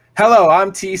Hello,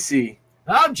 I'm TC.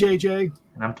 I'm JJ.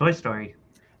 And I'm Toy Story.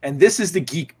 And this is the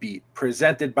Geek Beat,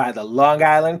 presented by the Long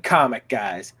Island Comic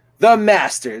Guys, the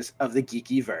masters of the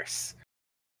Geekyverse.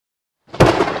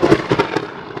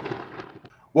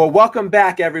 Well, welcome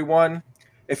back, everyone.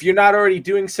 If you're not already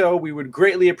doing so, we would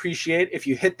greatly appreciate if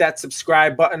you hit that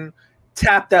subscribe button,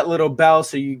 tap that little bell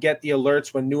so you get the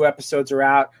alerts when new episodes are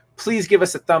out. Please give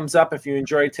us a thumbs up if you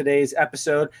enjoyed today's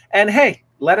episode. And hey,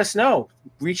 let us know.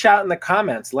 Reach out in the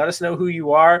comments. Let us know who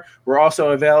you are. We're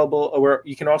also available.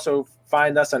 You can also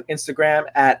find us on Instagram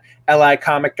at LI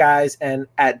Comic Guys and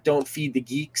at Don't Feed the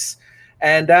Geeks.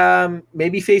 And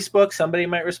maybe Facebook. Somebody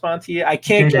might respond to you. I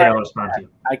can't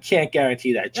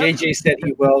guarantee that. JJ said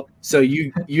he will. So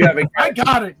you have a I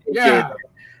got it. Yeah.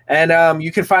 And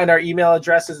you can find our email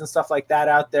addresses and stuff like that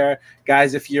out there,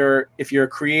 guys. If you're a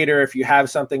creator, if you have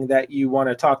something that you want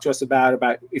to talk to us about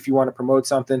if you want to promote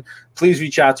something, please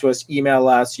reach out to us, email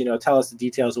us, tell us the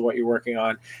details of what you're working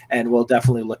on, and we'll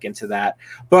definitely look into that.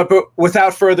 But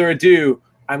without further ado,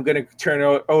 I'm going to turn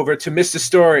it over to Mr.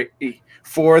 Story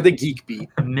for the Geek Beat.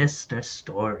 Mr.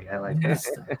 Story, I like that.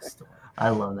 Story. I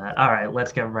love that. All right,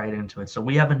 let's get right into it. So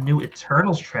we have a new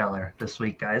Eternals trailer this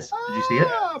week, guys. Did you see it?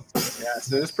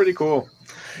 Yes, it was pretty cool.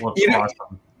 Looks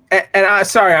awesome. And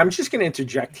sorry, I'm just going to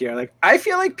interject here. Like, I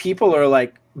feel like people are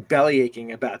like belly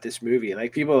aching about this movie.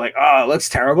 Like, people are like, "Oh, it looks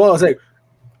terrible." I was like,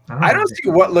 I don't see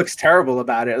what looks terrible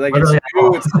about it. Like, it's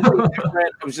new, it's different.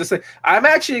 I was just like, I'm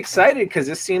actually excited because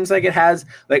this seems like it has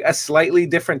like a slightly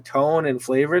different tone and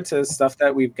flavor to stuff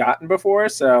that we've gotten before.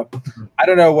 So I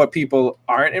don't know what people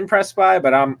aren't impressed by,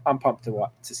 but I'm pumped to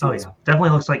see. Oh, yeah. Definitely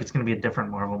looks like it's going to be a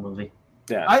different Marvel movie.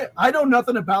 Yeah. I know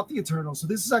nothing about the Eternals, so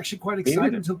this is actually quite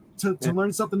exciting to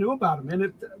learn something new about them.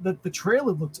 And the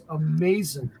trailer looked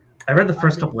amazing. I read the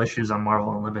first couple issues on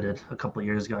Marvel Unlimited a couple of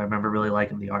years ago. I remember really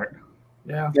liking the art.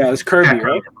 Yeah, it was Kirby,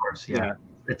 right? Of course, yeah.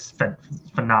 It's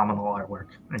phenomenal artwork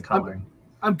and coloring.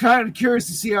 I'm kind of curious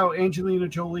to see how Angelina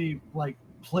Jolie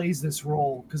plays this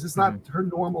role, because it's not her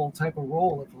normal type of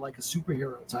role of like a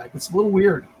superhero type. It's a little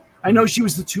weird. I know she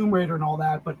was the Tomb Raider and all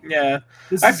that, but yeah,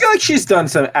 I feel like she's done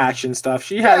some action stuff.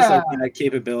 She has that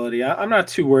capability. I'm not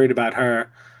too worried about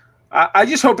her. I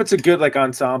just hope it's a good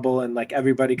ensemble and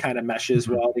everybody kind of meshes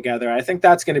well together. I think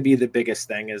that's going to be the biggest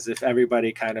thing, is if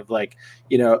everybody kind of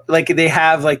they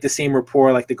have the same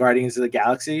rapport, like the Guardians of the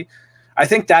Galaxy. I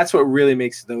think that's what really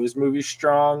makes those movies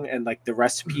strong, and the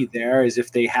recipe there is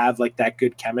if they have that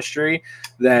good chemistry,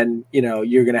 then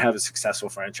you're going to have a successful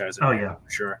franchise. Oh yeah,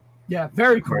 for sure. Yeah,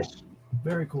 very cool.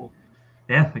 Very cool.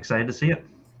 Yeah, excited to see it.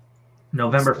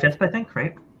 November 5th, I think,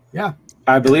 right? Yeah.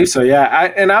 I believe so,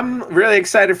 yeah. I'm really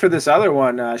excited for this other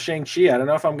one, Shang-Chi. I don't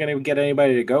know if I'm going to get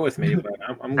anybody to go with me, but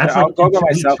I'll go by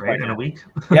myself. Weeks, right? In a week?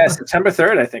 Yeah, September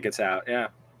 3rd, I think it's out, yeah.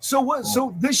 So what?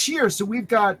 So this year, we've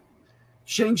got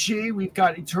Shang-Chi, we've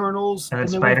got Eternals, and then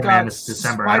Spider-Man is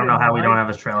December. I don't know how we don't have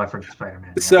a trailer for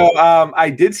Spider-Man. So I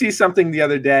did see something the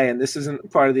other day, and this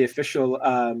isn't part of the official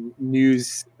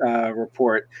news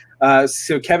report.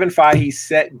 So Kevin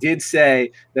Feige did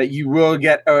say that you will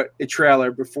get a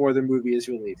trailer before the movie is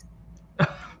released.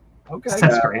 Okay,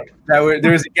 that's great.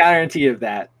 There's a guarantee of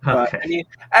that. But, okay.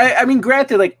 I mean,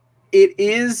 granted, it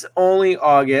is only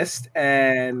August,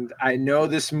 and I know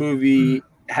this movie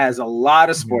has a lot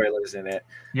of spoilers in it.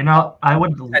 I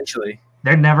would potentially.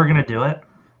 They're never gonna do it,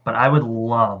 but I would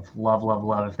love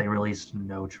if they released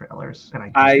no trailers.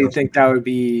 And I think that would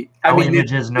be.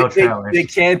 Images, no trailers. They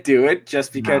can't do it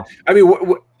just because. No. I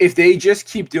mean, if they just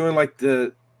keep doing what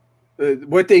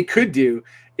they could do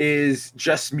is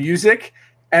just music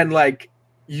and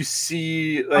you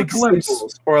see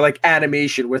symbols or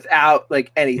animation without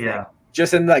anything. Yeah.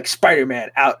 Just in Spider-Man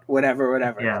out, whatever.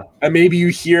 Yeah. And maybe you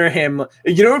hear him.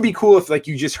 It would be cool if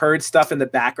you just heard stuff in the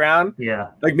background. Yeah.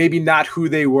 Maybe not who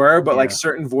they were, but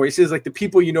certain voices, the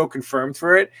people confirmed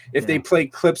for it. If they play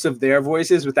clips of their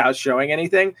voices without showing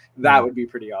anything, that would be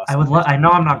pretty awesome. I would love. I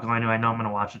know I'm not going to. I know I'm going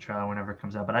to watch the trailer whenever it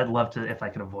comes out, but I'd love to if I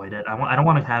could avoid it. I don't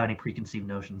want to have any preconceived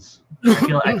notions. I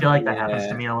feel like that happens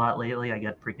to me a lot lately. I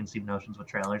get preconceived notions with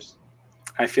trailers.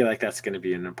 I feel like that's going to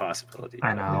be an impossibility.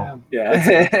 I know. Yeah.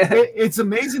 It's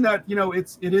amazing that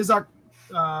it is our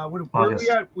where are we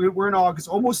at? We're in August,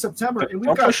 almost September, and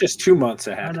we've got just 2 months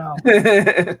ahead. I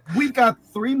know. We've got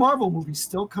 3 Marvel movies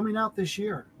still coming out this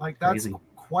year. That's crazy.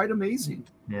 Quite amazing.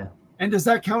 Yeah. And does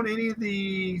that count any of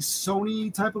the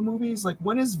Sony type of movies?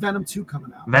 When is Venom 2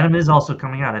 coming out? Venom is also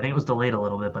coming out. I think it was delayed a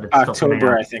little bit, but it's October, still coming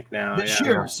out. I think now. This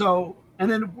year. So,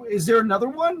 and then is there another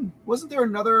one? Wasn't there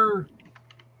another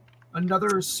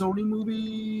Sony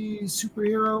movie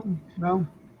superhero? No.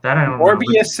 That I don't know.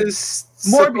 Morbius is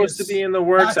supposed to be in the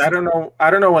works. That's- I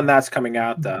don't know when that's coming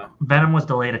out though. Venom was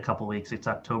delayed a couple weeks. It's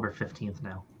October 15th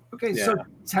now. Okay, Yeah. so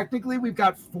technically we've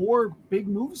got 4 big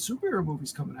superhero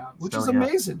movies coming out, which is Still, yeah.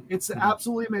 amazing. It's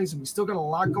absolutely amazing. We still got a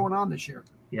lot going on this year.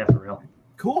 Yeah, for real.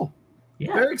 Cool.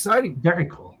 Yeah, Very exciting. very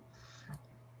cool.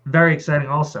 Very exciting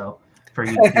also for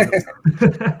you.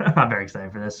 I'm very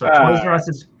excited for this. So Toys R Us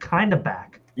is kind of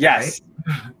back. Yes.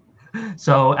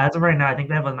 So as of right now, I think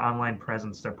they have an online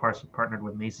presence. They're partnered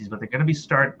with Macy's, but they're going to be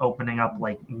start opening up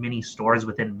like mini stores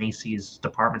within Macy's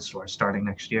department stores starting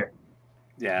next year.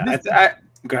 Yeah. I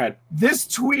go ahead. This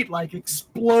tweet like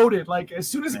exploded. Like as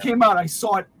soon as it came out, I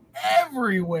saw it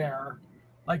everywhere.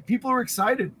 Like people are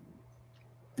excited.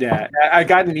 Yeah. I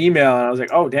got an email and I was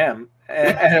like, oh damn.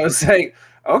 And it was like,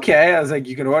 okay. I was like,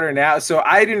 you can order now. So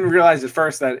I didn't realize at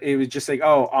first that it was just like,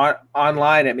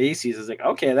 online at Macy's. I was like,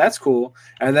 okay, that's cool.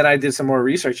 And then I did some more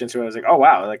research into it. I was like, oh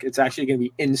wow, like it's actually going to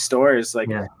be in stores, like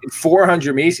in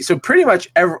 400 Macy's. So pretty much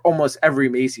almost every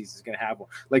Macy's is going to have one,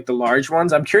 like the large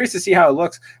ones. I'm curious to see how it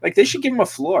looks. Like they should give them a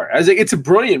floor. I was like, it's a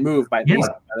brilliant move by Macy's,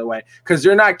 by the way, because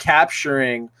they're not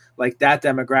capturing like that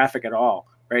demographic at all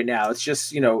right now. It's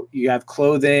just, you have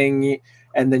clothing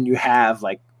and then you have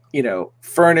like,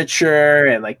 furniture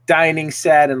and like dining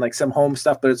set and like some home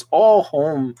stuff, but it's all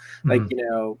home, like,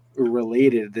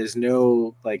 related. There's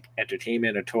no like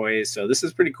entertainment or toys. So this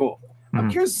is pretty cool. I'm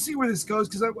curious to see where this goes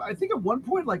because I think at one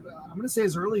point, like I'm going to say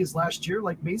as early as last year,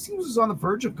 like Macy's was on the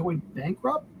verge of going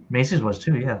bankrupt. Macy's was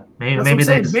too, yeah. Maybe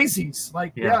Macy's,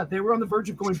 like they were on the verge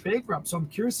of going bankrupt. So I'm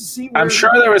curious to see. I'm sure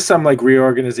there was some like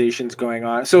reorganizations going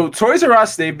on. So Toys R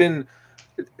Us,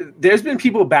 there's been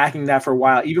people backing that for a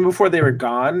while, even before they were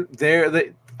gone.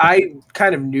 I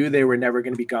kind of knew they were never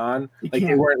going to be gone.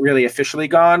 They weren't really officially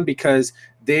gone because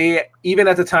they, even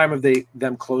at the time of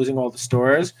them closing all the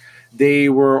stores, they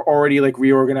were already like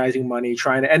reorganizing money,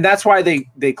 and that's why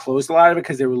they closed a lot of it,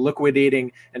 because they were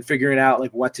liquidating and figuring out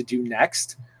like what to do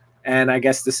next. And I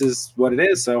guess this is what it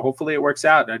is. So hopefully it works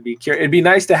out. I'd be curious. It'd be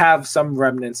nice to have some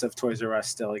remnants of Toys R Us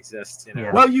still exist.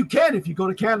 Yeah. Well, you can if you go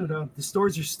to Canada. The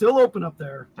stores are still open up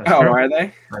there. That's true. Are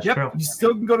they? That's yep. true. You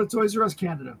still can go to Toys R Us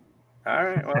Canada. All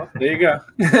right. Well, there you go.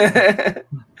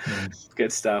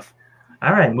 Good stuff.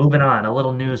 All right, moving on. A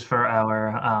little news for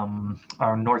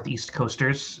our Northeast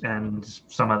coasters and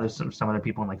some other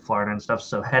people in like Florida and stuff.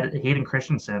 So Hayden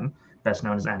Christensen, best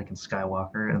known as Anakin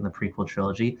Skywalker in the prequel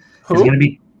trilogy,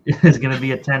 is going to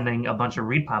be attending a bunch of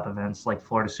ReedPop events like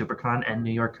Florida SuperCon and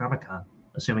New York Comic Con,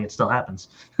 assuming it still happens.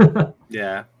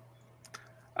 Yeah.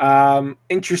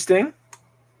 Interesting.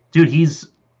 Dude,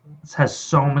 has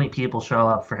so many people show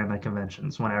up for him at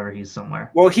conventions whenever he's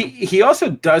somewhere. Well, he also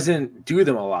doesn't do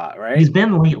them a lot, right? He's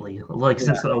been lately,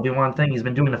 since the Obi-Wan thing, he's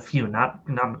been doing a few,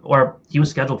 or he was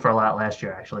scheduled for a lot last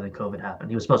year, actually, then COVID happened.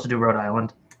 He was supposed to do Rhode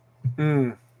Island.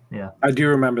 Yeah. I do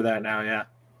remember that now, yeah.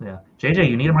 Yeah. JJ,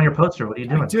 you need him on your poster. What are you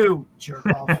doing? I do, jerk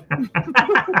off.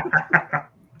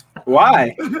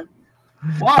 Why?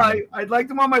 Why? I'd like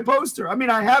him on my poster. I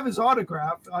mean, I have his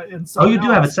autograph. And you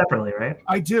do have it separately, right?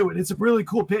 I do, and it's a really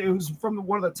cool picture. It was from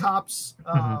one of the Topps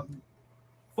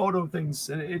photo things.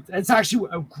 And it's actually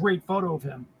a great photo of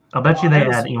him. I'll bet you they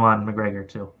had Ewan McGregor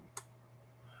too.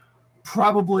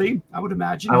 Probably, I would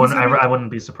imagine. I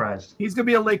wouldn't be surprised. He's gonna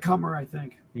be a latecomer, I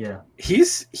think. Yeah.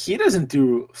 He doesn't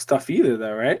do stuff either,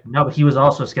 though, right? No, but he was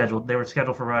also scheduled. They were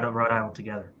scheduled for Rhode Island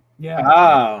together. Yeah.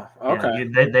 Oh, okay.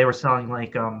 Yeah, they were selling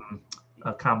like a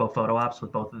combo photo ops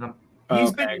with both of them.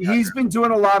 He's been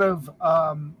doing a lot of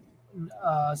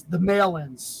the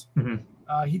mail-ins.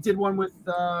 Mm-hmm. He did one with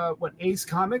Ace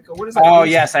Comic, or what is that? Oh,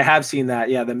 yes, I have seen that.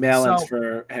 Yeah, the mail-ins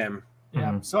for him. Yeah.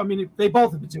 Mm-hmm. So I mean, they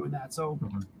both have been doing that. So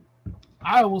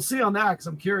I will see on that because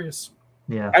I'm curious.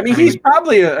 Yeah. I mean, he's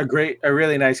probably a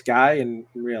really nice guy in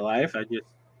real life.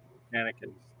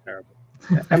 Anakin's terrible.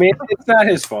 I mean, it's not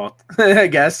his fault, I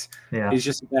guess. Yeah. He's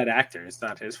just a bad actor. It's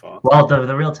not his fault. Well,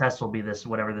 the real test will be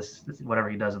whatever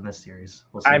he does in this series.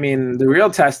 We'll see. I mean, the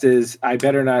real test is I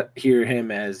better not hear him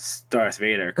as Darth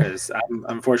Vader, because I'm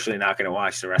unfortunately not going to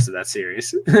watch the rest of that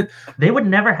series. They would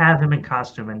never have him in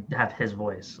costume and have his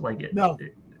voice. No.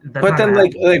 But then,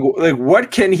 like, what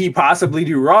can he possibly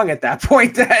do wrong at that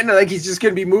point? Then, like, he's just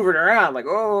gonna be moving around, like,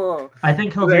 oh. I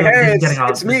think he'll like, do. Hey, getting off.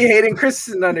 It's me, Hayden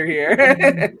Christensen, under here.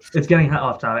 It's getting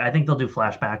off topic. I think they'll do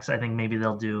flashbacks. I think maybe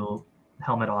they'll do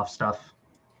helmet off stuff,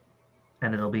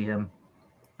 and it'll be him.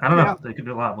 I don't know. They could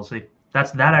do a lot. We'll see.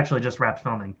 That actually just wrapped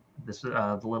filming this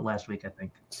last week, I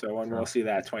think. So when we'll see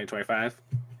that 2025.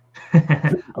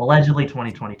 Allegedly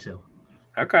 2022.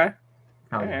 Okay.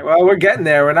 All right. Well, we're getting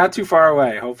there. We're not too far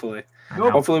away, hopefully.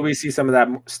 Hopefully we see some of that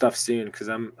stuff soon because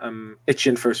I'm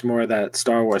itching for some more of that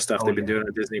Star Wars stuff they've been doing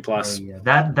on Disney Plus. Yeah.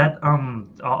 That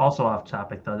also off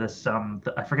topic though. This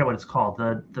I forget what it's called.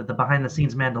 The behind the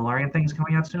scenes Mandalorian thing is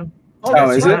coming out soon.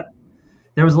 Is it?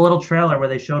 There was a little trailer where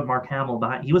they showed Mark Hamill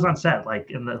behind. He was on set,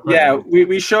 like in the. Yeah,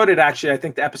 we showed it actually. I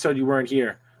think the episode you weren't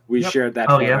here, we shared that.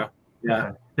 Photo.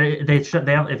 Yeah. They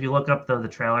have. If you look up the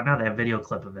trailer now, they have video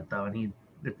clip of it though, and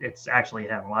it's actually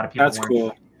him. A lot of people. That's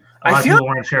cool. A lot of people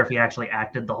weren't sure if he actually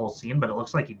acted the whole scene, but it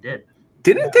looks like he did.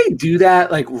 Didn't they do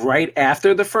that like right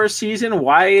after the first season?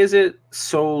 Why is it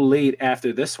so late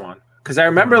after this one? Because I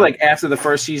remember like after the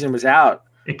first season was out,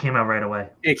 it came out right away.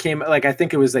 It came like I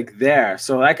think it was like there.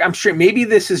 So like I'm sure maybe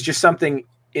this is just something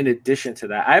in addition to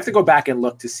that. I have to go back and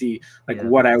look to see like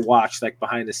what I watched like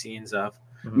behind the scenes of.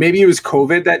 Mm-hmm. Maybe it was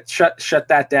COVID that shut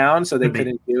that down, so they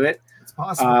couldn't do it. It's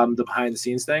possible. The behind the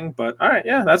scenes thing, but all right,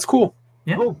 yeah, that's cool.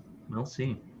 Yeah, cool. We'll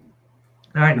see.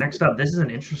 All right, next up, this is an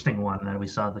interesting one that we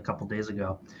saw a couple days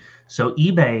ago. So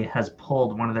eBay has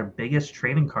pulled one of their biggest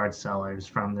trading card sellers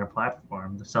from their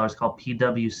platform. The seller's called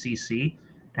PWCC,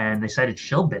 and they cited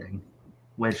shill bidding,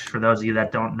 which for those of you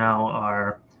that don't know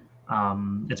are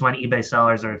it's when eBay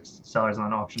sellers or sellers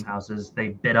on auction houses, they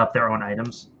bid up their own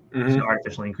items to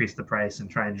artificially increase the price and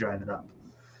try and drive it up.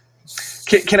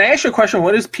 Can I ask you a question?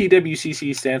 What does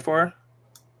PWCC stand for?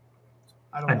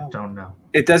 I don't know.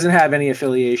 It doesn't have any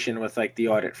affiliation with like the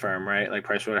audit firm, right? Like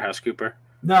PricewaterhouseCoopers?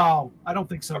 No, I don't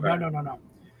think so. Okay. No.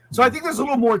 So I think there's a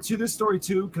little more to this story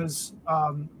too, because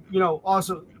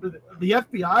also the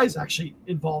FBI is actually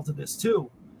involved in this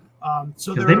too.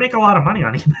 So they make a lot of money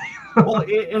on eBay. Well,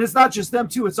 and it's not just them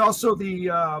too. It's also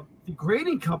the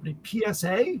grading company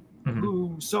PSA,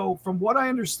 who. So from what I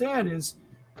understand is.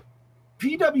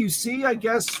 PWC, I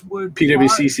guess, would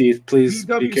PWCC. Please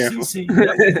be careful.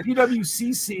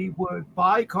 PWCC would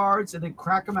buy cards and then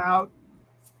crack them out,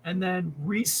 and then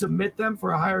resubmit them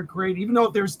for a higher grade, even though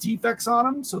there's defects on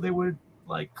them. So they would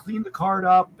like clean the card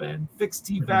up and fix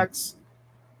defects,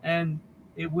 and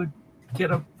it would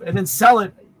and then sell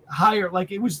it higher.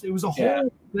 Like it was a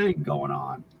whole thing going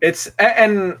on.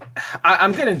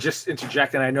 I'm gonna just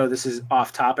interject, and I know this is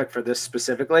off topic for this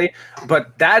specifically,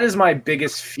 but that is my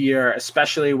biggest fear,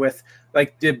 especially with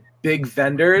like the big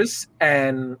vendors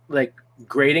and like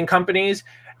grading companies.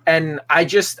 And I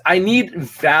need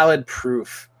valid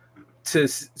proof to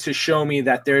show me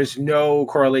that there's no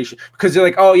correlation, because they're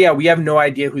like, oh yeah, we have no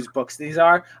idea whose books these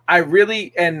are.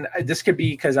 And this could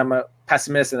be because I'm a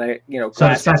pessimist and so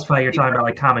to specify, you're talking about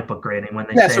like comic book grading when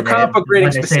they say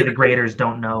the graders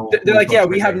don't know. They're like, yeah,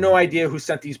 we have no idea who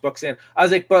sent these books in. I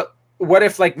was like, but what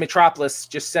if like Metropolis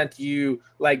just sent you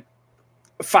like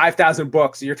 5,000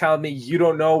 books? You're telling me you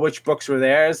don't know which books were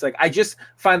theirs? Like I just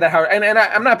find that hard. And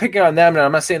I'm not picking on them, and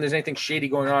I'm not saying there's anything shady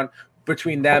going on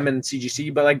between them and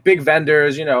CGC, but like big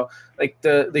vendors, like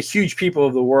the huge people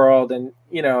of the world, and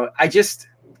I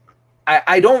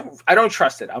don't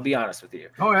trust it. I'll be honest with you.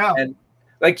 Oh yeah. And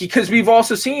like, because we've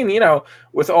also seen,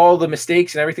 with all the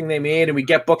mistakes and everything they made, and we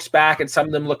get books back and some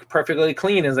of them look perfectly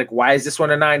clean. And it's like, why is this one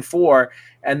a 9.4?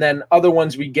 And then other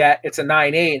ones we get, it's a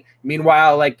 9.8.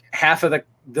 Meanwhile, like half of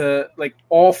the like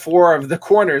all four of the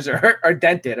corners are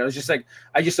dented. I was just like,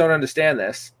 I just don't understand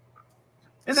this.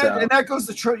 And that goes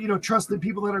to trust the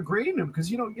people that are grading them, because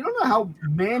you don't know how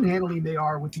manhandling they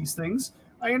are with these things.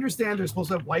 I understand they're supposed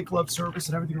to have white glove service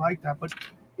and everything like that, but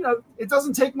it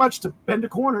doesn't take much to bend a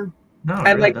corner. No, and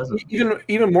really like doesn't.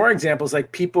 even more examples,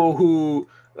 like people who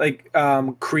like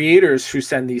creators who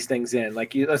send these things in.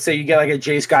 Like let's say you get like a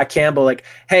J. Scott Campbell, like,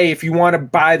 hey, if you want to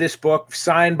buy this book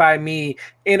signed by me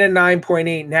in a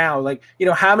 9.8 now, like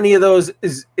how many of those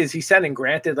is he sending?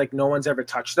 Granted, like no one's ever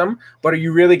touched them, but are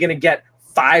you really going to get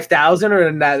 5,000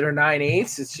 or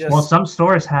 9.8s? It's just, well, some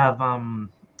stores have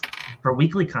for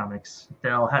weekly comics,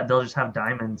 they'll just have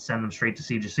Diamond send them straight to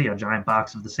CGC, a giant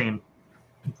box of the same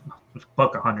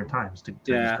book 100 times to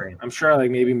grade. I'm sure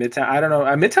like maybe Midtown. I don't know.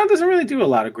 Midtown doesn't really do a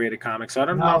lot of graded comics, so I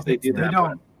don't know if they do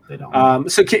that. They don't.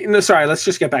 Sorry, let's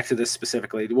just get back to this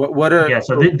specifically. What are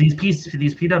these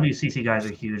PWCC guys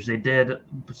are huge. They did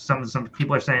some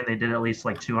people are saying they did at least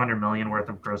like 200 million worth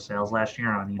of gross sales last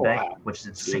year on eBay, which is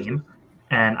insane.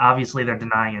 And obviously they're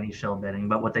denying any shill bidding,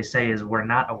 but what they say is we're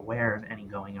not aware of any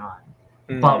going on,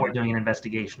 but we're doing an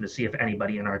investigation to see if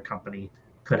anybody in our company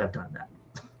could have done that.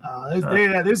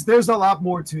 There's a lot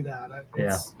more to that.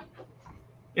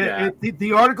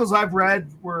 The articles I've read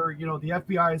were, the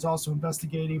FBI is also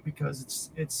investigating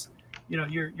because it's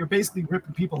you're basically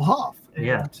ripping people off.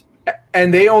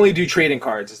 And they only do trading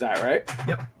cards, is that right?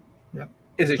 Yep.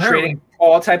 Is it trading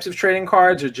all types of trading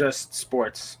cards or just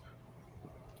sports?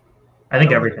 I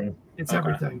think everything. It's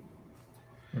everything.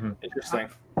 Interesting.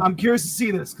 I'm curious to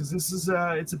see this because this is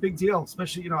it's a big deal,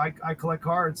 especially I collect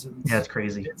cards and yeah, it's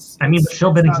crazy. The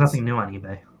shill bidding's nothing new on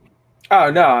eBay. Oh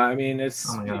no, I mean you've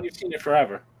seen it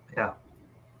forever. Yeah.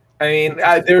 I mean,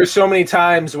 there were so many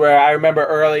times where I remember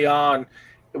early on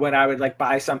when I would like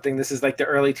buy something. This is like the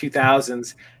early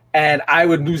 2000s, and I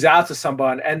would lose out to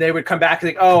someone, and they would come back and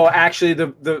think, "Oh, actually,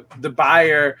 the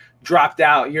buyer dropped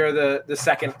out. You're the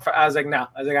second." I was like, "No,"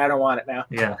 I was like, "I don't want it now."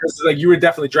 Yeah, because like you were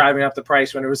definitely driving up the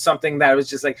price when it was something that was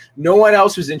just like no one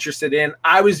else was interested in.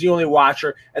 I was the only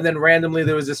watcher, and then randomly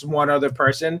there was this one other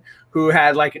person who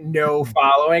had like no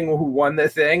following who won the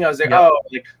thing. I was like, "Oh,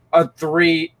 like a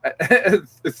three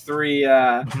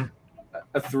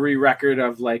record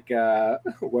of like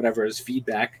whatever is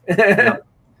feedback."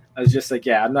 I was just like,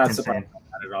 yeah, I'm not surprised about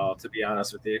that at all, to be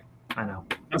honest with you. I know.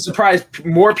 I'm surprised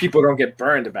more people don't get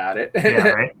burned about it. Yeah,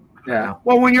 right? Yeah.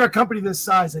 Well, when you're a company this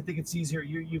size, I think it's easier.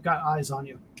 You've got eyes on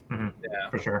you. Mm-hmm. Yeah,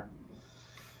 for sure.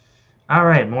 All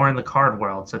right, more in the card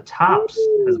world. So Topps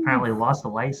has apparently lost the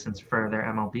license for their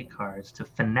MLB cards to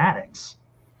Fanatics.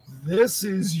 This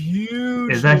is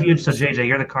huge. Is that huge? So JJ,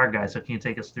 you're the card guy, so can you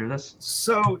take us through this?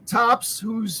 So Topps,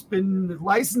 who's been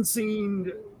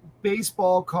licensing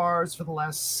baseball cards for the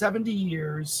last 70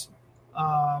 years,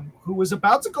 who was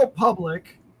about to go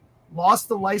public,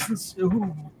 lost out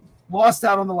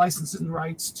on the licensing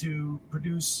rights to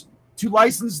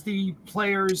license the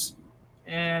players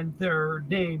and their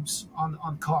names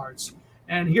on cards.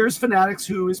 And here's Fanatics,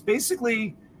 who is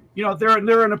basically, they're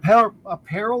an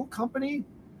apparel company.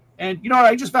 And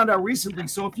I just found out recently.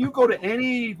 So if you go to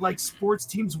any like sports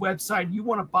team's website, and you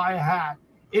want to buy a hat,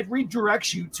 it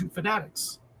redirects you to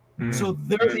Fanatics. So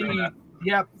they're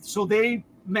so they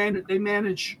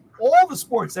manage all the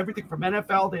sports, everything from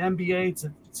NFL to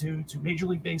NBA to Major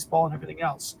League Baseball and everything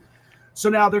else. So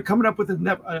now they're coming up with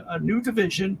a new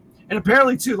division, and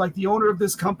apparently too, like the owner of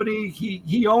this company,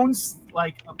 he owns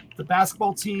like the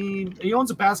basketball team. He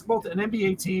owns an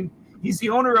NBA team. He's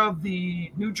the owner of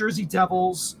the New Jersey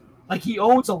Devils. Like he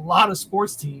owns a lot of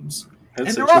sports teams, and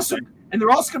they're also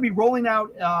going to be rolling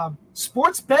out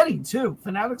sports betting too.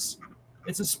 Fanatics.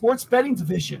 It's a sports betting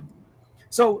division.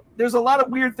 So there's a lot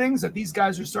of weird things that these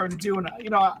guys are starting to do. And,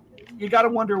 you got to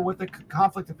wonder what the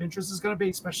conflict of interest is going to be,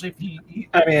 especially if he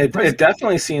I mean, it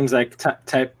definitely seems like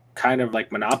type kind of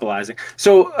like monopolizing.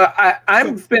 So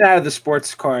I've been out of the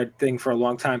sports card thing for a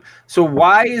long time. So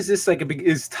why is this like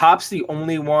is Topps the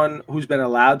only one who's been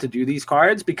allowed to do these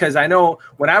cards? Because I know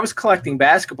when I was collecting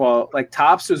basketball, like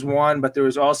Topps was one, but there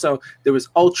was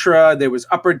Ultra, there was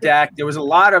Upper Deck, there was a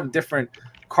lot of different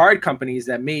card companies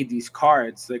that made these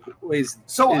cards. Like, is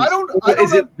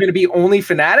it going to be only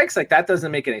Fanatics? Like that doesn't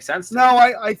make any sense.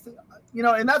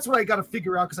 No, and that's what I got to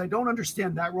figure out because I don't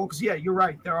understand that role. Because you're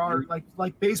right. There are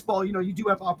like baseball. You do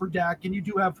have Upper Deck, and you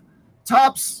do have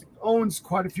Topps owns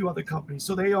quite a few other companies.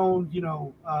 So they own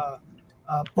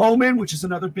Bowman, which is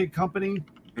another big company.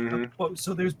 Mm-hmm.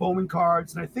 So there's Bowman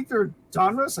cards, and I think they're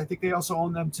Donruss. I think they also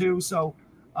own them too. So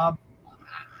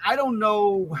I don't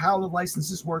know how the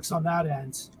licenses works on that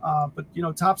end, but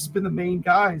Topps has been the main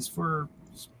guys for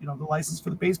the license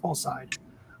for the baseball side.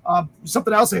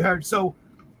 Something else I heard. So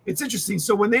it's interesting.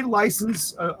 So when they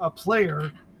license a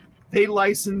player, they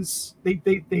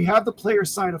have the player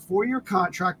sign a 4-year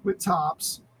contract with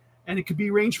Topps, and it could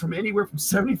be ranged from anywhere from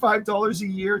 $75 a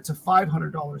year to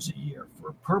 $500 a year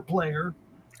per player.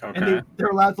 Okay. And they're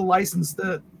allowed to license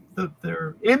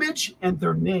their image and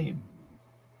their name.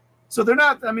 So they're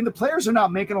not. I mean, the players are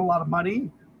not making a lot of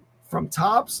money from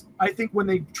Topps. I think when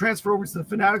they transfer over to the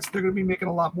Fanatics, they're going to be making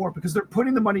a lot more because they're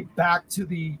putting the money back to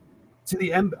the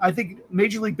I think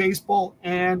Major League Baseball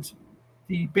and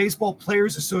the Baseball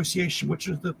Players Association, which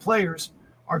are the players,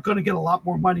 are going to get a lot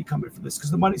more money coming from this because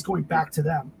the money's going back to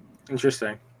them.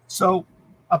 Interesting. So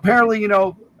apparently,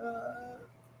 the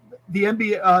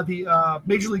NBA, the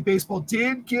Major League Baseball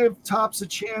did give Topps a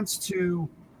chance to,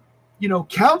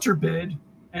 counter bid.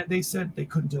 And they said they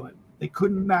couldn't do it. They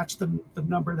couldn't match the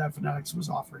number that Fanatics was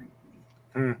offering.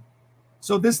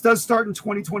 So this does start in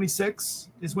 2026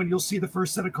 is when you'll see the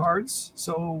first set of cards.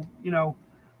 So,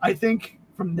 I think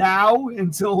from now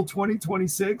until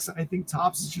 2026, I think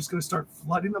Topps is just going to start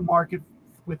flooding the market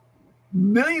with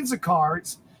millions of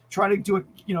cards, trying to do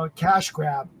a cash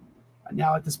grab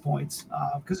now at this point.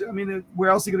 Because, where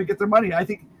else are they going to get their money? I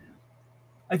think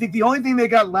the only thing they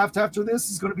got left after this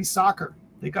is going to be soccer.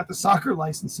 They got the soccer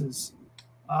licenses.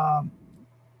 We'll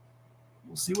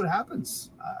see what happens.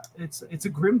 It's a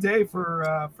grim day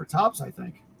for Topps, I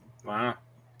think. Wow,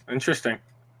 interesting.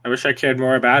 I wish I cared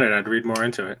more about it. I'd read more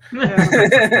into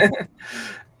it.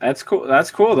 That's cool.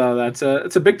 That's cool though. It's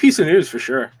a big piece of news for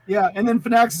sure. Yeah, and then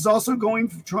Fanatics is also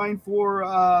trying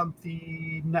for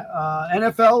the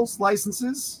NFL's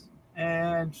licenses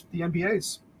and the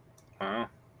NBA's. Wow.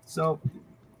 So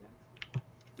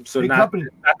big not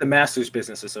the Masters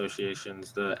Business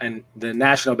Associations, and the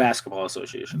National Basketball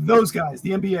Association. Those guys, the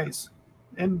NBA's,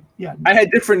 and yeah. I had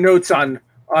different notes on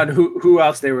who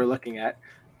else they were looking at.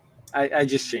 I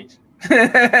just changed.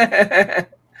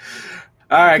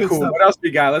 All right, good cool. Stuff. What else we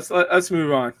got? Let's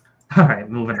move on. All right,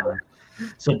 moving on.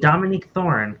 So Dominique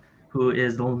Thorne, who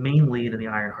is the main lead in the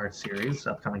Ironheart series,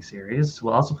 upcoming series,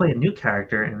 will also play a new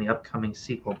character in the upcoming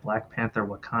sequel, Black Panther: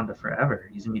 Wakanda Forever.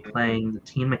 He's going to be playing the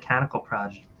teen mechanical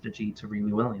prodigy to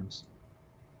Riri Williams.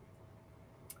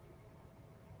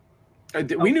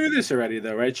 We knew this already,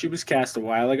 though, right? She was cast a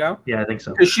while ago. Yeah, I think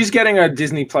so. Because she's getting a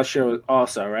Disney Plus show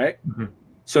also, right? Mm-hmm.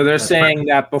 So they're saying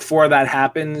that before that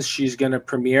happens, she's going to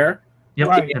premiere. Yep,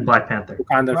 right. In Black Panther.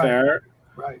 Wakanda Forever.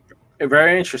 Right.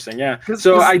 Very interesting, yeah.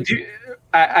 So I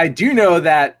do know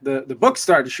that the book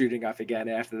started shooting up again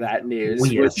after that news,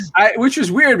 which was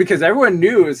weird because everyone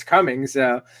knew it was coming.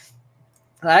 So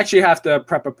I actually have to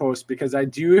prep a post because I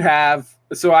do have.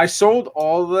 So I sold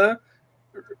all the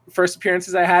first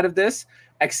appearances I had of this,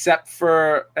 except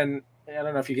for, and I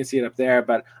don't know if you can see it up there,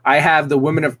 but I have the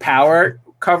Women of Power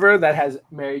cover that has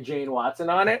Mary Jane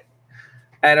Watson on it,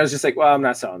 and I was just like, well, I'm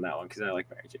not selling that one because I like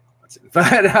Mary Jane Watson,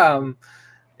 but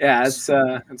yeah,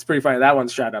 it's pretty funny. That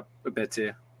one's shot up a bit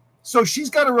too. So she's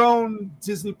got her own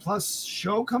Disney Plus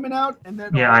show coming out, and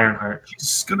then Ironheart.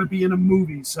 She's gonna be in a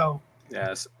movie. So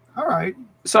yes, all right.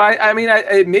 So I mean,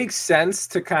 it makes sense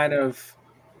to kind of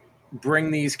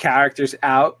bring these characters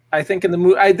out. I think in the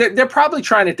movie, they're probably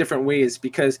trying it different ways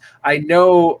because I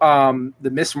know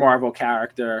the Miss Marvel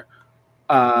character.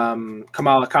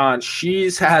 Kamala Khan,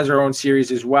 has her own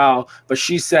series as well, but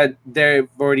she said they've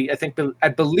already, I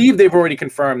believe they've already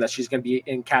confirmed that she's going to be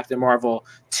in Captain Marvel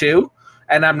 2.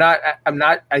 And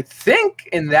I think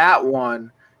in that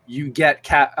one you get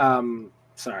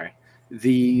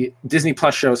the Disney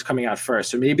Plus show is coming out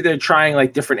first. So maybe they're trying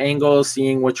like different angles,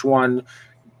 seeing which one,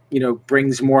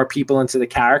 brings more people into the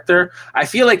character. I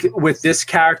feel like with this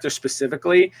character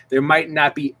specifically, there might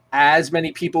not be as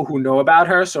many people who know about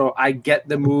her. So I get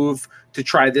the move to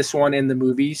try this one in the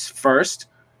movies first,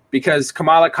 because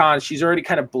Kamala Khan, she's already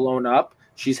kind of blown up.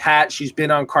 She's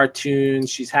been on cartoons.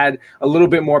 She's had a little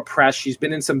bit more press. She's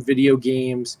been in some video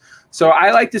games. So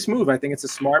I like this move. I think it's a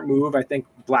smart move. I think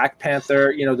Black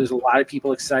Panther, there's a lot of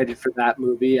people excited for that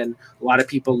movie and a lot of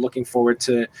people looking forward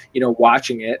to,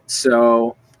 watching it.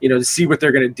 So, to see what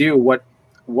they're going to do,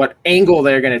 what angle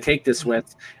they're going to take this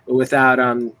without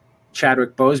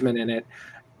Chadwick Boseman in it.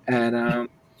 And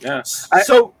yeah.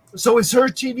 So is her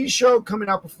TV show coming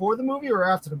out before the movie or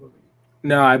after the movie?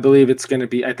 No, I believe it's going to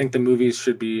be. I think the movies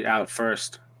should be out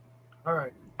first. All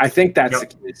right. I think that's the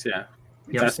case. Yeah.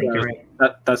 Yep,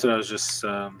 That's what I was just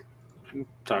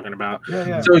talking about.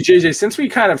 Yeah. So JJ, since we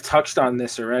kind of touched on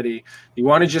this already, you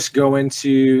want to just go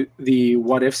into the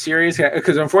What If series?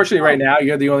 Because unfortunately, right now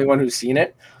you're the only one who's seen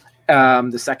it.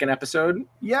 The second episode.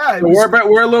 Yeah, so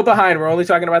we're a little behind. We're only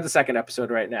talking about the second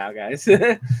episode right now, guys.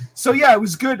 So yeah, it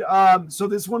was good. So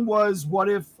this one was what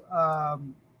if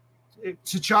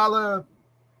T'Challa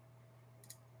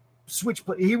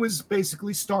he was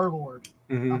basically Star-Lord.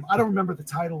 Mm-hmm. I don't remember the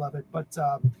title of it, but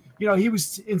he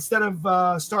was, instead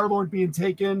of Star-Lord being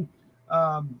taken,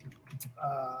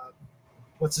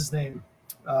 what's his name?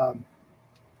 Oh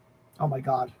my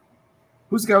God,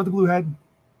 who's the guy with the blue head?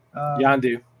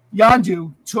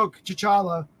 Yondu took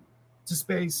T'Challa to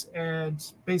space and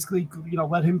basically,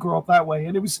 let him grow up that way.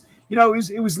 And it was,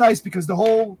 it was nice because the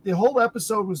whole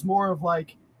episode was more of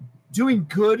like doing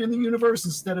good in the universe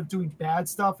instead of doing bad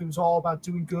stuff. It was all about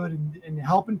doing good and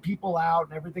helping people out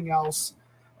and everything else.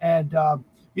 And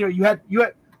you had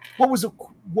what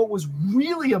was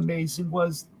really amazing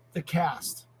was the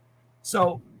cast.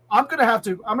 So I'm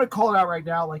gonna call it out right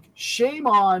now. Like, shame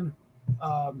on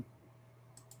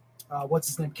what's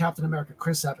his name, Captain America,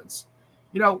 Chris Evans.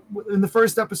 In the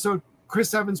first episode,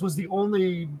 Chris Evans was the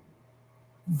only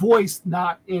voice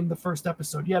not in the first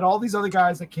episode. You had all these other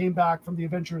guys that came back from the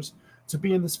Avengers to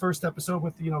be in this first episode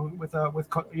with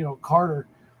Carter.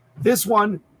 This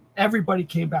one, everybody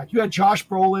came back. You had Josh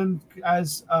Brolin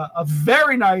as a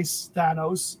very nice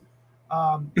Thanos.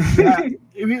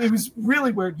 It was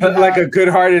really weird. Like a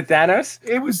good-hearted Thanos.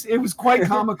 It was quite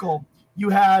comical. You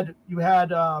had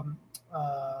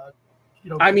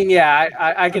I mean, yeah,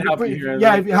 I can help you here.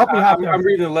 Yeah, help me out. I'm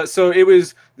reading the list. So it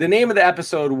was, the name of the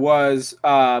episode was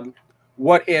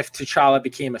what if T'Challa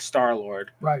became a Star-Lord?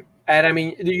 Right. And I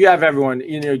mean, you have everyone.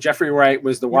 Jeffrey Wright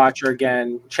was the Watcher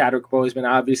again. Chadwick Boseman,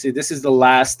 obviously, this is the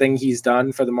last thing he's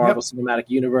done for the Marvel Cinematic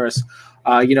Universe.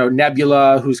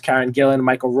 Nebula, who's Karen Gillan,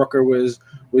 Michael Rooker was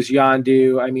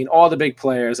Yondu. I mean, all the big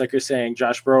players, like you're saying,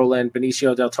 Josh Brolin,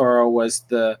 Benicio del Toro was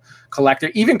the Collector.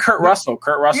 Even Kurt Russell.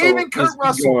 Kurt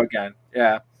Russell again.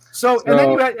 Yeah. So and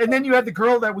then you had the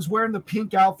girl that was wearing the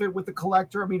pink outfit with the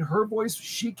Collector. I mean, her voice,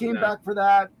 she came back for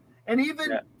that. And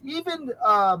even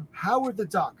Howard the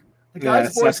Duck. The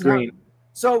guy's voice. Green.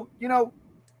 So,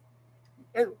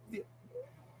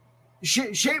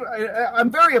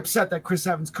 I'm very upset that Chris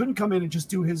Evans couldn't come in and just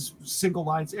do his single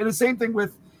lines. And the same thing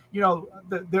with,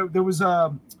 there was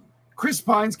Chris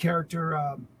Pine's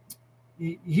character.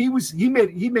 He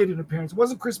made an appearance. It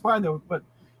wasn't Chris Pine though, but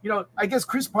I guess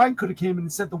Chris Pine could have came in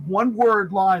and said the one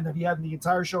word line that he had in the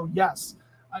entire show. Yes,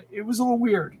 it was a little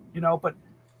weird, but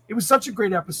it was such a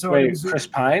great episode. Wait, Chris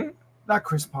Pine? Not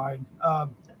Chris Pine.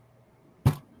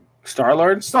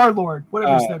 Star-Lord,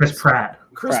 whatever his name Chris is. Pratt.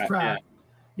 Chris Pratt.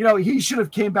 Yeah. He should have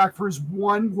came back for his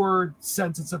one word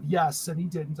sentence of yes, and he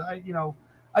didn't.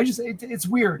 It's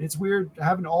weird. It's weird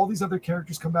having all these other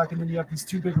characters come back, and then you have these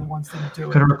two bigger ones that do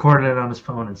it. Could have recorded it on his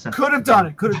phone and sent. Could have done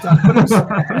it. But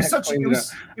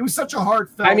it was such a hard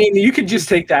film. I mean, you could just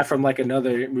take that from like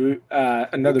another movie.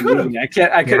 I'm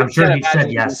sure he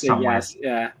said yes somewhere. Yes.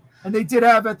 Yeah. And they did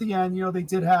have at the end,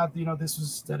 this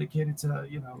was dedicated to,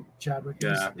 Chadwick.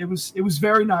 It was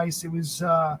very nice. It was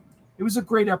a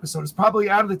great episode. It's probably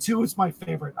out of the two, it's my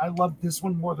favorite. I loved this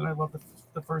one more than I loved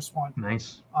the first one.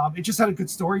 Nice. It just had a good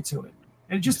story to it,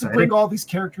 and just to bring all these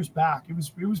characters back, it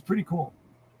was pretty cool.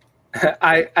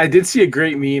 I did see a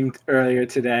great meme earlier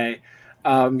today.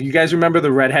 You guys remember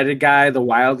the redheaded guy, the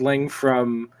wildling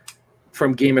from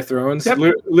Game of Thrones? Yep.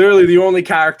 Literally the only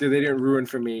character they didn't ruin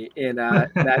for me in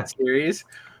that series.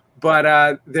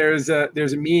 But there's a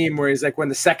meme where he's like, when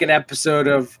the second episode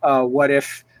of What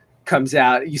If comes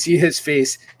out, you see his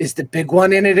face. Is the big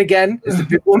one in it again? Is the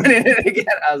big woman in it again?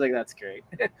 I was like, that's great.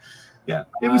 Yeah,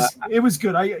 it was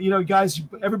good. Guys,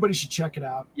 everybody should check it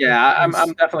out. Yeah, I'm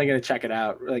definitely gonna check it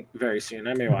out like very soon.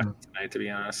 I may watch it tonight, to be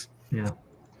honest. Yeah.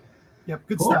 Yep.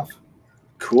 Good stuff.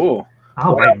 Cool.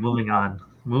 All right, moving on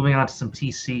to some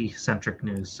PC-centric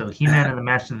news. So He-Man and the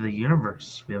Masters of the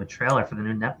Universe. We have a trailer for the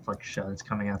new Netflix show that's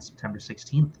coming out September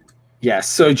 16th. Yes.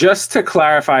 So just to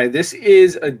clarify, this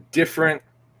is a different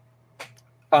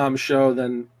show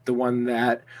than the one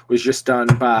that was just done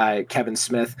by Kevin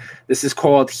Smith. This is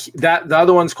called the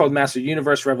other one's called Master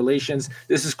Universe Revelations.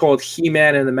 This is called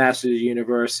He-Man and the Masters of the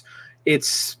Universe.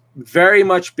 It's very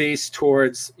much based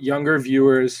towards younger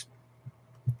viewers.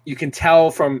 You can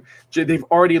tell from they've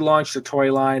already launched a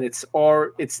toy line. It's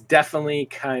definitely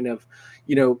kind of,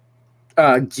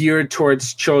 geared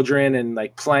towards children and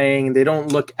like playing. They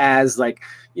don't look as like,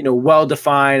 well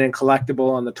defined and collectible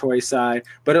on the toy side,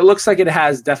 but it looks like it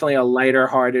has definitely a lighter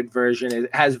hearted version.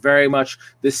 It has very much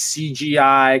the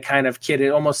CGI kind of kid. It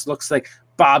almost looks like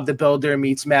Bob the Builder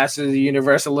meets Masters of the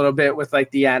Universe a little bit with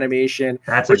like the animation,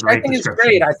 which I think is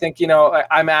great. I think,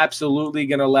 I'm absolutely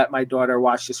going to let my daughter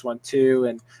watch this one too.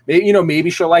 And maybe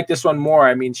she'll like this one more.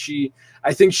 I mean,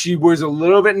 I think she was a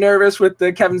little bit nervous with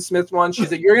the Kevin Smith one.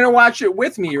 She's like, "You're going to watch it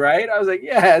with me, right?" I was like,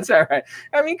 "Yeah, it's all right."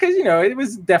 I mean, because, it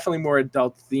was definitely more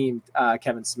adult themed,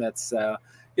 Kevin Smith. So,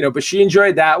 but she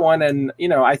enjoyed that one. And,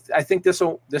 I think this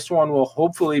one will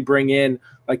hopefully bring in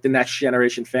like the next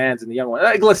generation fans and the young one.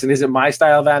 Like, listen, is it my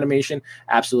style of animation?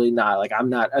 Absolutely not. Like, I'm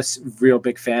not a real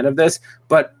big fan of this,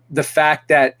 but the fact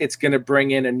that it's going to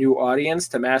bring in a new audience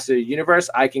to Master of the Universe,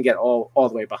 I can get all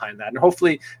the way behind that. And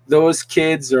hopefully those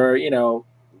kids or,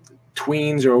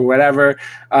 tweens or whatever,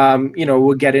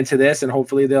 will get into this, and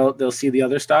hopefully they'll see the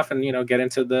other stuff and, get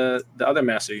into the other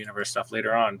Master Universe stuff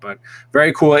later on. But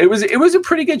very cool. It was a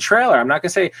pretty good trailer. I'm not gonna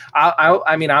say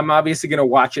I mean, I'm obviously gonna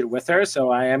watch it with her,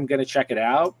 so I am gonna check it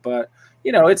out. But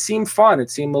it seemed fun. It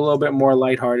seemed a little bit more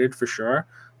lighthearted for sure.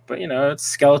 But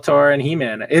it's Skeletor and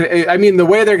He-Man. I mean, the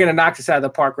way they're gonna knock this out of the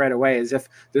park right away is if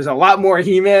there's a lot more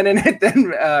He-Man in it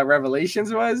than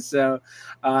Revelations was. So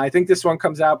I think this one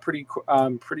comes out pretty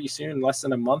soon, less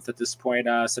than a month at this point,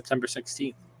 September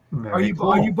 16th. Are you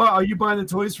buying the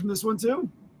toys from this one too?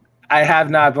 I have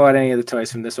not bought any of the toys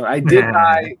from this one. I did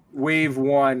buy Wave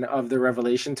 1 of the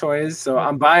Revelation toys, so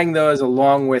I'm buying those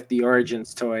along with the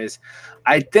Origins toys.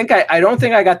 I don't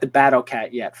think I got the Battle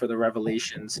Cat yet for the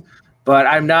Revelations. but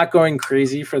I'm not going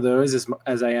crazy for those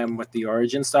as I am with the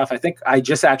Origin stuff. I think I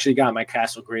just actually got my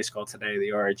Castle Grayskull today,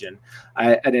 the Origin.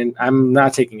 I'm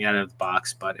not taking it out of the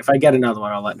box, but if I get another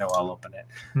one, I'll let Noelle open it.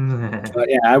 But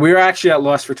yeah, we were actually at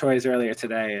Lost for Toys earlier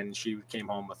today, and she came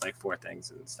home with like 4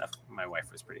 things and stuff. My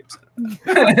wife was pretty upset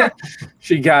about it.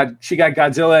 she got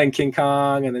Godzilla and King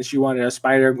Kong, and then she wanted a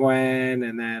Spider-Gwen,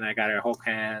 and then I got her Hulk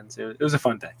hands. It was a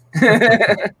fun day.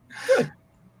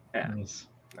 Yeah. Nice.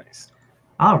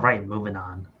 All right, moving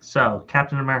on. So,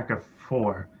 Captain America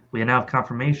 4. We now have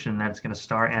confirmation that it's going to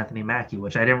star Anthony Mackie,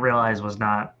 which I didn't realize was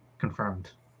not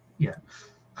confirmed yet.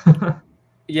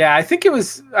 Yeah, I think it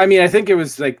was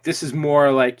like, this is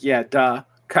more like, yeah, duh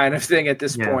kind of thing at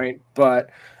this point,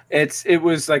 but it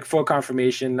was like full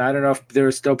confirmation. I don't know if there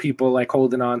were still people like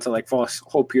holding on to like false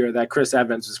hope here that Chris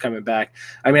Evans was coming back.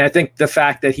 I mean, I think the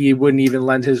fact that he wouldn't even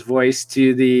lend his voice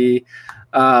to the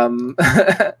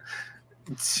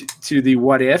to the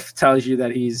What If tells you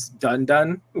that he's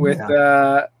done with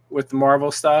the Marvel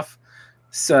stuff.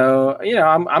 So,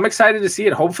 I'm excited to see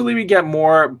it. Hopefully we get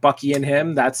more Bucky and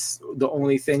him. That's the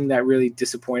only thing that really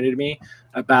disappointed me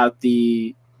about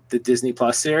the Disney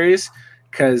Plus series,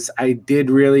 because I did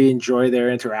really enjoy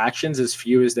their interactions, as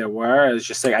few as there were. I was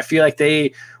just like, I feel like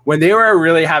when they were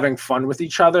really having fun with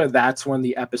each other, that's when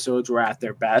the episodes were at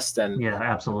their best. And yeah,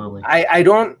 absolutely.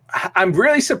 I'm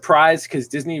really surprised, because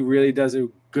Disney really does a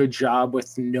good job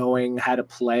with knowing how to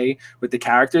play with the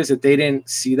characters, that they didn't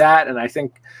see that. And I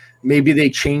think maybe they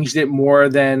changed it more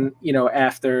than,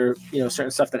 after,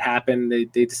 certain stuff that happened,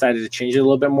 they decided to change it a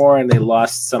little bit more, and they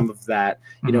lost some of that,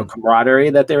 camaraderie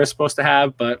that they were supposed to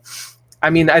have. But I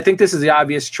mean, I think this is the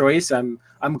obvious choice. I'm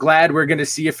glad we're going to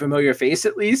see a familiar face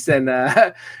at least, and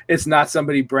it's not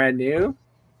somebody brand new.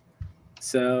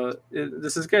 So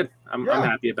this is good. I'm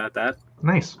happy about that.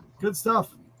 Nice. Good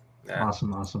stuff. Yeah.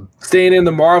 Awesome. Staying in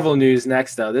the Marvel news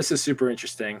next, though. This is super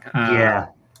interesting.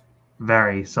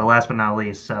 Very. So last but not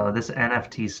least, so this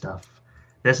NFT stuff.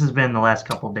 This has been the last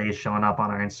couple of days showing up on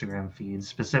our Instagram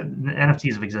feeds.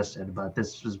 NFTs have existed, but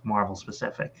this was Marvel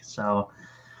specific. So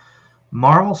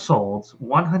Marvel sold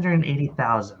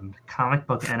 180,000 comic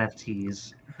book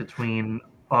NFTs between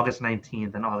August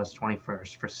 19th and August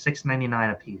 21st for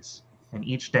 $6.99 a piece. And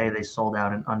each day they sold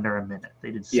out in under a minute.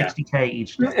 They did 60K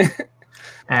each day.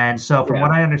 And so from what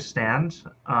I understand,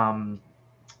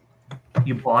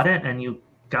 you bought it and you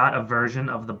got a version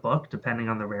of the book depending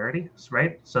on the rarity,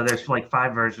 right? So there's like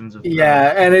 5 versions of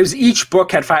and it was, each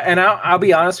book had 5. And I'll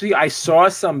be honest with you, I saw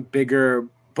some bigger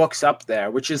books up there,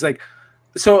 which is like,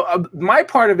 so my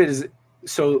part of it is,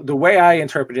 so the way I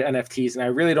interpreted NFTs, and I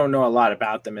really don't know a lot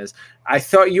about them, is I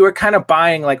thought you were kind of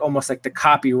buying like almost like the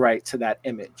copyright to that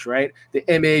image, right? The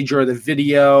image or the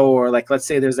video, or like, let's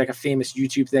say there's like a famous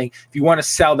YouTube thing. If you want to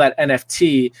sell that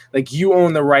NFT, like you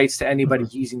own the rights to anybody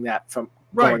using that from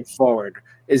going forward.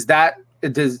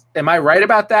 Am I right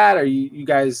about that? Or you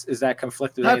guys, is that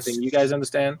conflict with anything you guys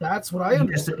understand? That's what I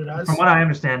understood it as. From what I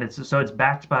understand, it's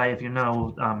backed by, if you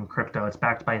know crypto, it's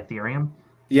backed by Ethereum.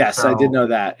 Yes, so, I did know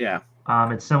that. Yeah.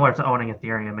 It's similar to owning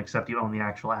Ethereum, except you own the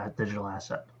actual digital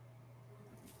asset.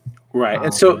 Right.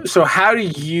 And so how do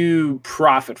you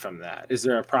profit from that? Is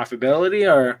there a profitability,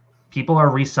 or people are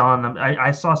reselling them?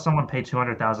 I saw someone pay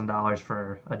 $200,000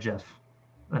 for a GIF,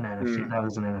 an NFT. That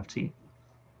was an NFT.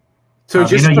 So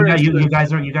just you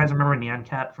guys remember Nyan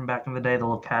Cat from back in the day, the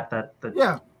little cat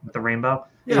with the rainbow.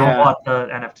 Yeah. Someone bought the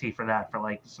NFT for that for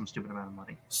like some stupid amount of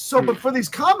money. So, but for these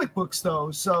comic books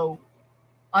though, so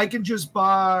I can just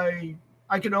I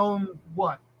can own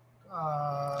what?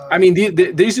 I mean,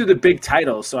 these are the big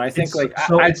titles, so I think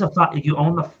you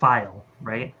own the file,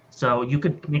 right? So you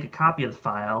could make a copy of the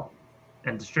file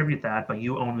and distribute that, but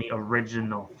you own the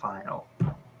original file.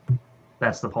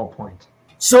 That's the whole point.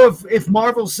 So if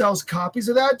Marvel sells copies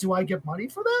of that, do I get money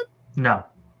for that? No,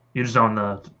 you just own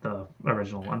the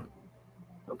original one.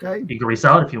 Okay. You can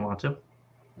resell it if you want to.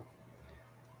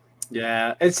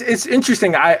 Yeah, it's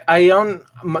interesting. I own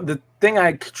the thing.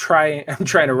 I'm trying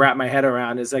to wrap my head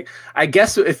around is like, I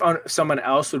guess if someone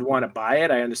else would want to buy it,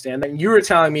 I understand that. And you were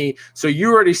telling me, so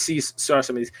you already saw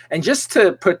some of these. And just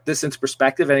to put this into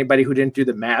perspective, anybody who didn't do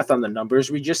the math on the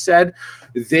numbers we just said,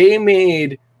 they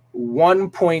made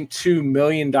 $1.2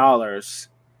 million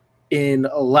in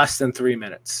less than 3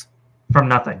 minutes from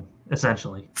nothing,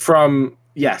 essentially. From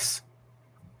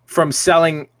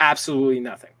selling absolutely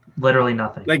nothing. Literally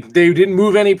nothing. Like they didn't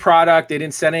move any product, they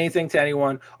didn't send anything to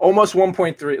anyone. Almost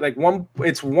 1.3,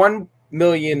 it's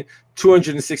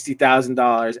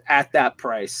 $1,260,000 at that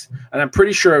price, and I'm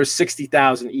pretty sure it was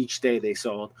 60,000 each day they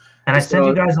sold. And I sent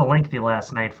you guys a link the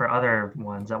last night for other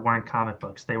ones that weren't comic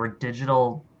books. They were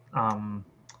digital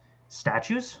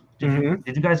statues.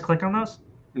 Did you guys click on those?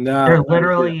 No. They're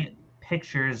literally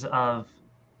pictures of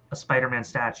a Spider-Man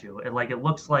statue. It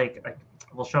looks like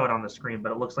we'll show it on the screen,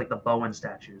 but it looks like the Bowen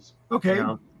statues. Okay. You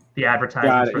know, the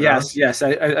advertisements. Yes.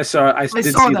 I saw. I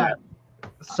did saw see that.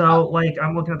 So,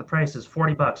 I'm looking at the prices.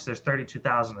 $40. There's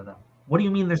 32,000 of them. What do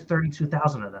you mean? There's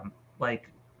 32,000 of them?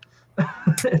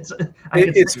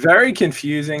 It's very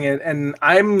confusing, and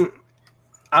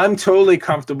I'm totally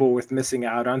comfortable with missing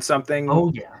out on something.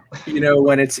 Oh yeah.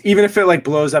 When it's, even if it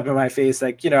blows up in my face,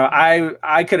 I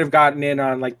could have gotten in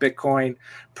on Bitcoin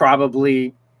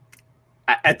probably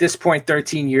at this point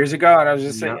 13 years ago, and I was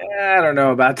just I don't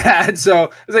know about that. So I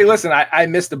was listen, I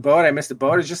missed the boat.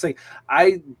 It's just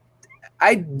I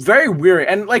very weary,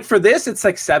 and for this it's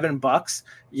 $7.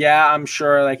 Yeah, I'm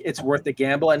sure it's worth the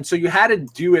gamble. And so you had to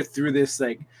do it through this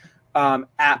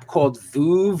app called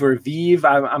Voove or Vive.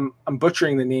 I'm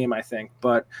butchering the name, I think,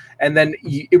 and then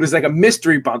it was a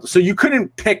mystery bundle, so you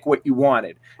couldn't pick what you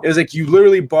wanted. It was you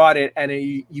literally bought it, and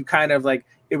you kind of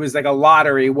it was a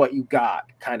lottery what you got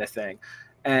kind of thing.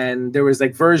 And there was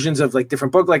versions of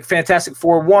different book, Fantastic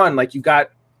Four 1, you got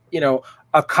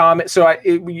a comic. So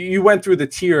you went through the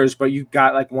tiers, but you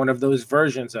got one of those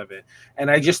versions of it.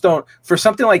 And I just don't, for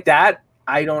something like that,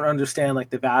 I don't understand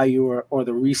the value or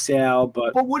the resale.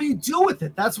 But what do you do with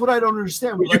it? That's what I don't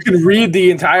understand. You can read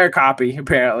the entire copy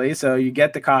apparently, so you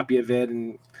get the copy of it.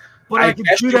 And but I can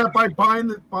do that by buying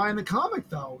the comic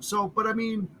though. So, but I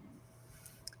mean.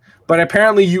 But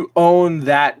apparently you own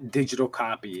that digital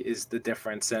copy is the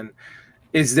difference. And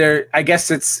is there, I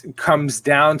guess comes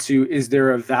down to, is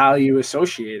there a value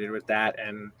associated with that?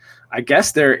 And I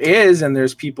guess there is, and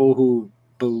there's people who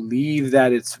believe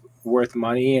that it's worth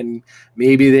money, and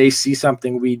maybe they see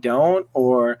something we don't,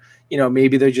 or,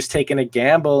 maybe they're just taking a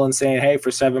gamble and saying, hey, for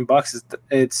 $7,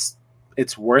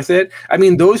 it's worth it. I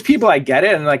mean, those people, I get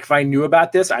it. And if I knew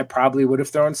about this, I probably would have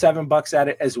thrown $7 at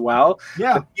it as well.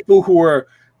 Yeah. The people who are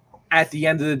at the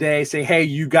end of the day say, hey,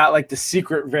 you got the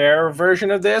secret rare version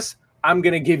of this, I'm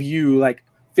going to give you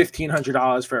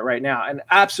 $1,500 for it right now. And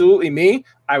absolutely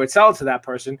I would sell it to that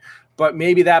person. But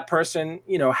maybe that person,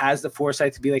 has the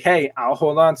foresight to be hey, I'll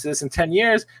hold on to this in 10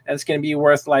 years and it's going to be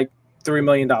worth $3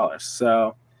 million.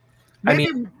 So,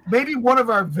 maybe one of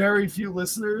our very few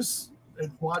listeners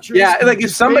and watchers. Yeah.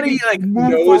 If somebody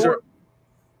knows forward,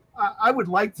 I would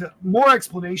like to more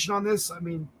explanation on this. I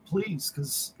mean, please.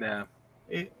 Cause yeah.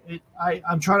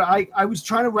 I was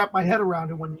trying to wrap my head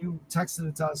around it when you texted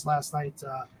it to us last night.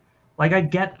 I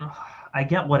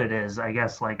get what it is. I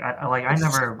guess I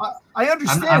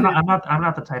understand. I'm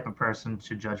not the type of person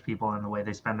to judge people in the way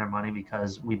they spend their money,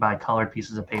 because we buy colored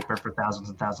pieces of paper for thousands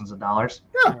and thousands of dollars.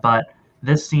 Yeah. But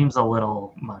this seems a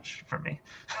little much for me.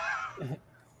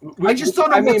 I just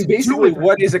don't know. Basically,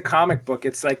 what is a comic book?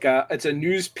 It's it's a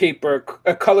newspaper,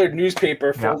 a colored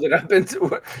newspaper folded up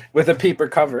with a paper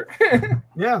cover.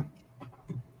 Yeah,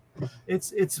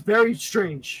 it's very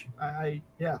strange. I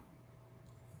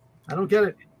don't get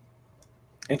it.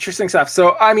 Interesting stuff.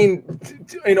 So, I mean,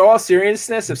 in all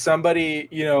seriousness, if somebody,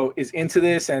 is into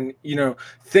this and,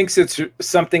 thinks it's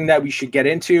something that we should get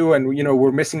into and,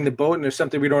 we're missing the boat and there's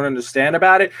something we don't understand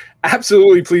about it,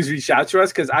 absolutely please reach out to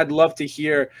us, because I'd love to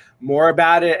hear more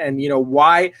about it and,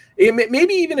 why.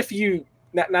 Maybe even if you,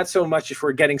 not so much if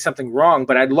we're getting something wrong,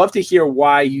 but I'd love to hear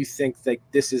why you think that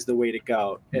this is the way to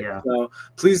go. Yeah. So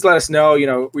please let us know,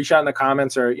 reach out in the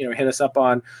comments or, hit us up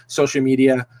on social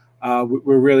media.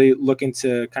 We're really looking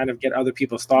to kind of get other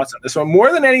people's thoughts on this one.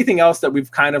 More than anything else that we've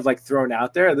kind of thrown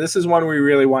out there, this is one we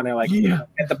really want to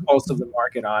get the pulse of the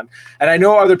market on. And I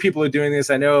know other people are doing this.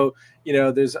 I know,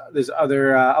 there's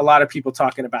other, a lot of people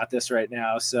talking about this right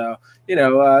now. So,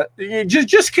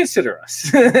 just consider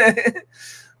us.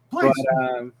 But,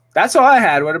 that's all I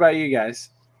had. What about you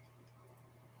guys?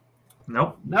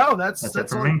 Nope. No, that's it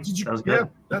for me. That was good. Yeah,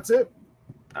 that's it.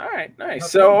 All right,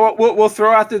 nice. So we'll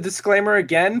throw out the disclaimer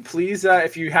again. Please,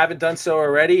 if you haven't done so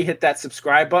already, hit that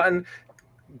subscribe button,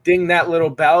 ding that little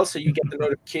bell so you get the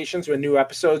notifications when new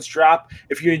episodes drop.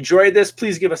 If you enjoyed this,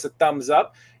 please give us a thumbs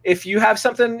up. If you have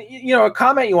something, a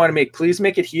comment you want to make, please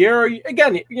make it here. Or,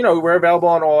 again, we're available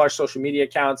on all our social media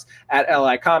accounts at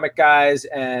LI Comic Guys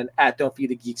and at Don't Feed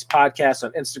the Geeks Podcast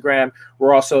on Instagram.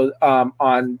 We're also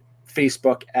on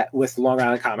Facebook with Long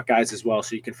Island Comic Guys as well,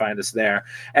 so you can find us there.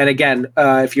 And again,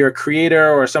 if you're a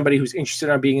creator or somebody who's interested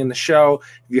in being in the show,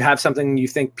 if you have something you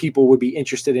think people would be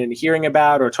interested in hearing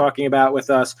about or talking about with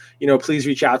us, please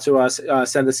reach out to us.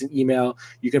 Send us an email.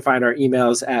 You can find our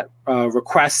emails at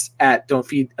request at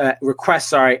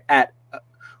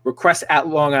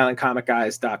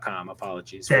longislandcomicguys.com.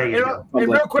 Apologies. There you go. And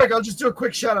real quick, I'll just do a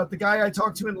quick shout out. The guy I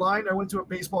talked to in line, I went to a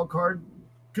baseball card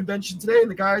convention today,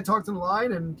 and the guy I talked on the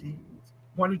line, and he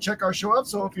wanted to check our show out.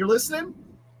 So if you're listening,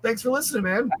 thanks for listening,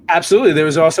 man. Absolutely. There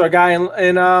was also a guy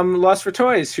in Lust for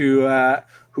Toys who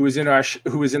was in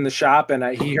the shop,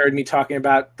 and he heard me talking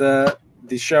about the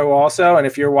show also. And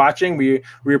if you're watching, we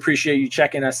appreciate you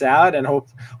checking us out, and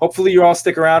hopefully you all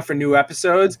stick around for new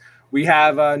episodes. We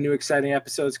have new exciting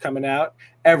episodes coming out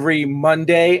every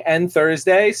Monday and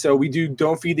Thursday. So we do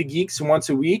Don't Feed the Geeks once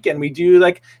a week, and we do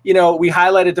we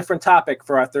highlight a different topic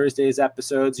for our Thursdays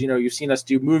episodes. You've seen us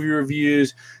do movie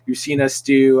reviews, you've seen us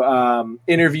do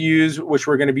interviews, which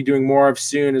we're going to be doing more of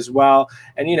soon as well.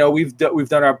 And we've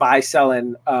done our buy, sell,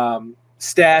 and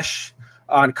stash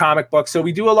on comic books. So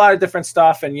we do a lot of different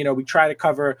stuff, and we try to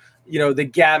cover the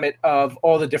gamut of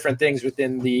all the different things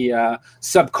within the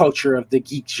subculture of the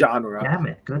geek genre.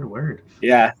 Gamut, good word.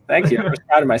 Yeah, thank you. I'm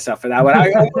proud of myself for that one.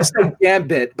 I almost said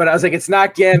gambit, but I was like, it's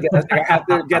not gambit. I have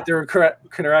to get the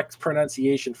correct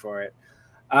pronunciation for it.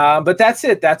 But that's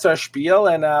it. That's our spiel,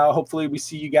 and hopefully we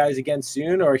see you guys again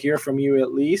soon, or hear from you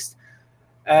at least.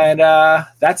 And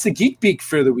that's the Geek Beak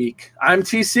for the week. I'm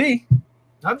TC.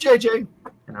 I'm JJ.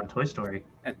 And I'm Toy Story.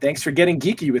 And thanks for getting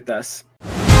geeky with us.